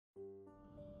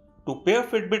To pair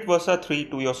Fitbit Versa 3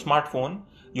 to your smartphone,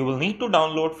 you will need to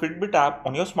download Fitbit app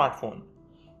on your smartphone.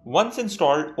 Once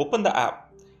installed, open the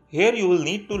app. Here you will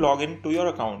need to log in to your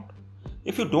account.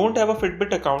 If you don't have a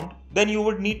Fitbit account, then you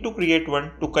would need to create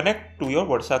one to connect to your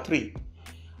Versa 3.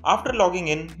 After logging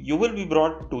in, you will be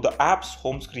brought to the app's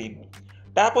home screen.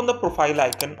 Tap on the profile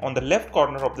icon on the left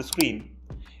corner of the screen.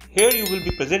 Here you will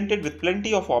be presented with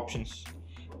plenty of options.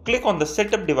 Click on the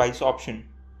Setup Device option.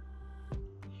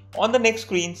 On the next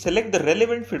screen, select the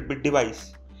relevant Fitbit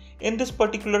device. In this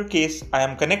particular case, I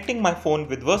am connecting my phone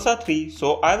with Versa 3,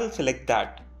 so I will select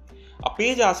that. A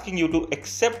page asking you to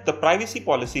accept the privacy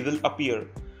policy will appear.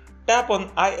 Tap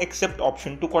on I accept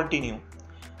option to continue.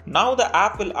 Now the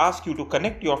app will ask you to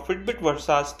connect your Fitbit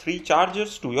Versa's 3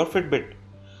 chargers to your Fitbit.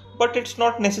 But it's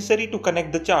not necessary to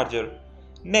connect the charger.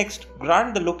 Next,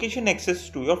 grant the location access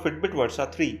to your Fitbit Versa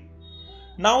 3.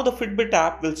 Now the Fitbit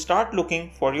app will start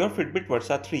looking for your Fitbit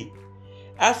Versa 3.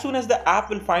 As soon as the app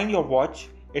will find your watch,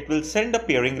 it will send a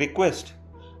pairing request.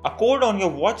 A code on your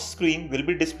watch screen will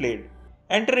be displayed.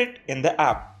 Enter it in the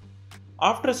app.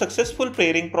 After a successful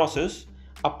pairing process,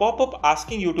 a pop-up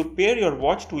asking you to pair your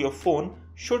watch to your phone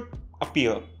should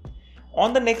appear.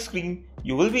 On the next screen,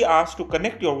 you will be asked to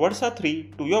connect your Versa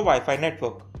 3 to your Wi-Fi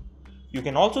network. You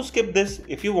can also skip this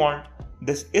if you want.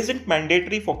 This isn't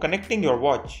mandatory for connecting your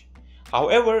watch.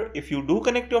 However, if you do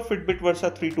connect your Fitbit Versa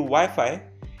 3 to Wi-Fi,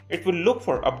 it will look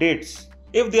for updates.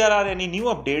 If there are any new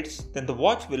updates, then the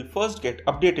watch will first get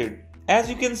updated. As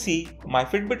you can see, my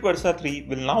Fitbit Versa 3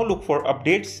 will now look for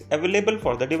updates available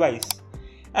for the device,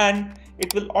 and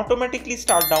it will automatically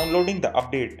start downloading the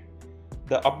update.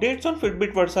 The updates on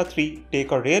Fitbit Versa 3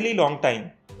 take a really long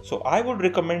time, so I would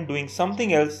recommend doing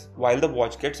something else while the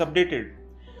watch gets updated.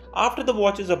 After the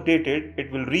watch is updated,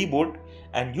 it will reboot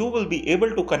and you will be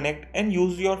able to connect and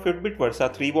use your Fitbit Versa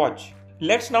 3 watch.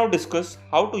 Let's now discuss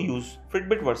how to use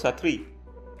Fitbit Versa 3.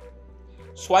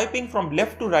 Swiping from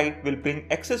left to right will bring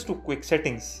access to quick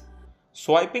settings.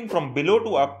 Swiping from below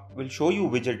to up will show you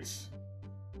widgets.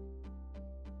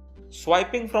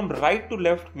 Swiping from right to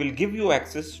left will give you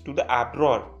access to the app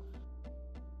drawer.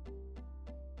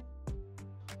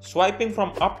 Swiping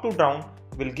from up to down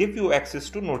will give you access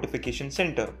to Notification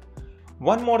Center.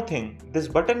 One more thing, this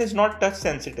button is not touch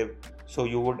sensitive, so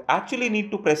you would actually need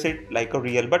to press it like a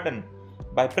real button.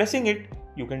 By pressing it,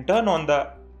 you can turn on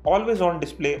the always on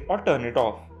display or turn it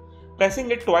off.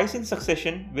 Pressing it twice in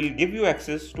succession will give you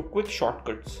access to quick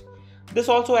shortcuts. This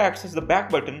also acts as the back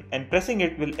button, and pressing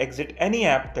it will exit any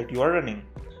app that you are running.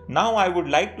 Now I would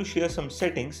like to share some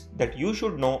settings that you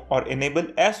should know or enable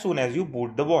as soon as you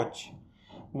boot the watch.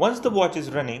 Once the watch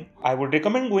is running, I would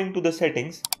recommend going to the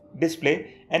settings,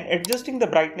 display, and adjusting the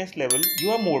brightness level you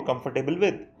are more comfortable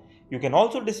with. You can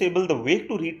also disable the wake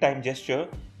to read time gesture,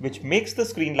 which makes the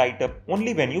screen light up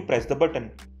only when you press the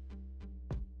button.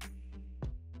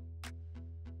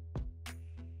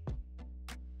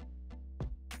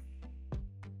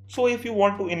 So if you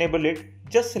want to enable it,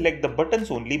 just select the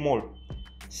buttons only mode.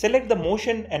 Select the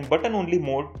motion and button only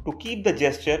mode to keep the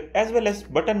gesture as well as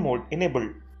button mode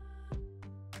enabled.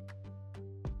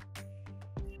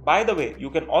 By the way, you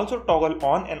can also toggle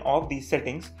on and off these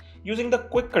settings using the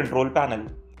quick control panel.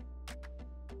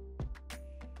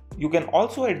 You can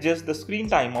also adjust the screen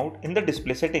timeout in the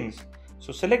display settings.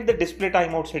 So select the display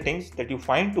timeout settings that you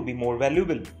find to be more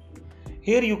valuable.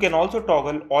 Here you can also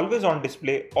toggle always on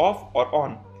display off or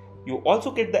on. You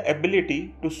also get the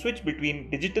ability to switch between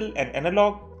digital and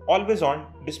analog always on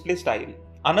display style.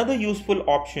 Another useful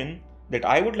option that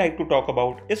I would like to talk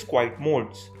about is quiet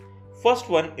modes. First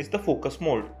one is the focus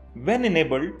mode. When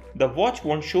enabled, the watch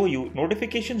won't show you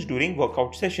notifications during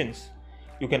workout sessions.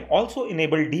 You can also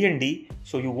enable DND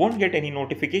so you won't get any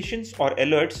notifications or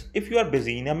alerts if you are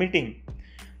busy in a meeting.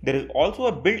 There is also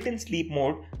a built-in sleep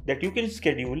mode that you can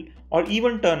schedule or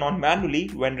even turn on manually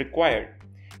when required.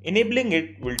 Enabling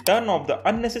it will turn off the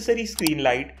unnecessary screen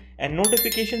light and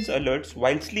notifications alerts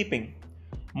while sleeping.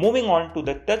 Moving on to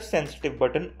the touch-sensitive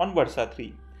button on Versa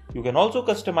 3. You can also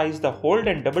customize the hold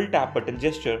and double tap button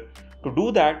gesture. To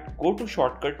do that, go to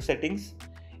Shortcut Settings.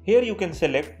 Here you can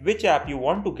select which app you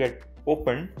want to get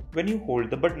opened when you hold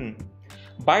the button.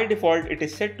 By default, it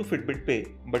is set to Fitbit Pay,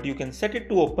 but you can set it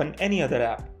to open any other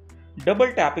app.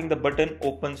 Double tapping the button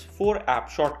opens 4 app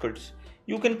shortcuts.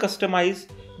 You can customize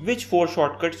which 4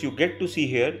 shortcuts you get to see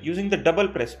here using the double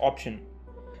press option.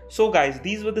 So guys,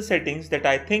 these were the settings that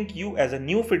I think you as a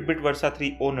new Fitbit Versa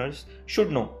 3 owners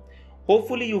should know.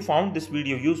 Hopefully you found this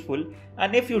video useful,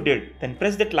 and if you did, then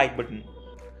press that like button.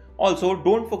 Also,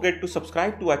 don't forget to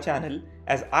subscribe to our channel,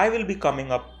 as I will be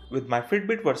coming up with my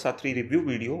Fitbit Versa 3 review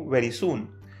video very soon.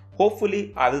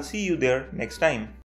 Hopefully I will see you there next time.